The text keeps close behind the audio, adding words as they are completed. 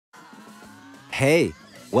Hey,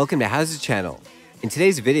 welcome to HOWZA channel. In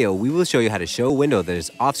today's video, we will show you how to show a window that is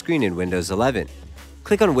off-screen in Windows 11.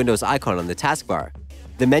 Click on Windows icon on the taskbar.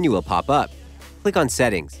 The menu will pop up. Click on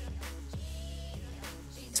Settings.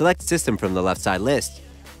 Select System from the left side list.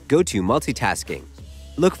 Go to Multitasking.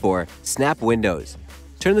 Look for Snap Windows.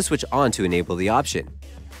 Turn the switch on to enable the option.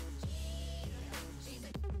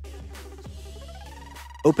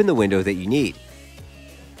 Open the window that you need.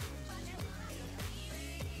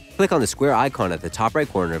 Click on the square icon at the top right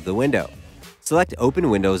corner of the window. Select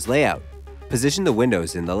Open Windows Layout. Position the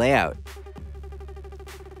windows in the layout.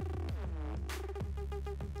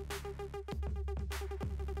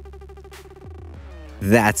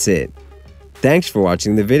 That's it. Thanks for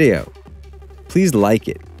watching the video. Please like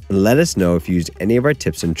it and let us know if you used any of our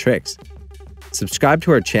tips and tricks. Subscribe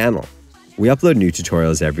to our channel. We upload new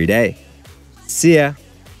tutorials every day. See ya!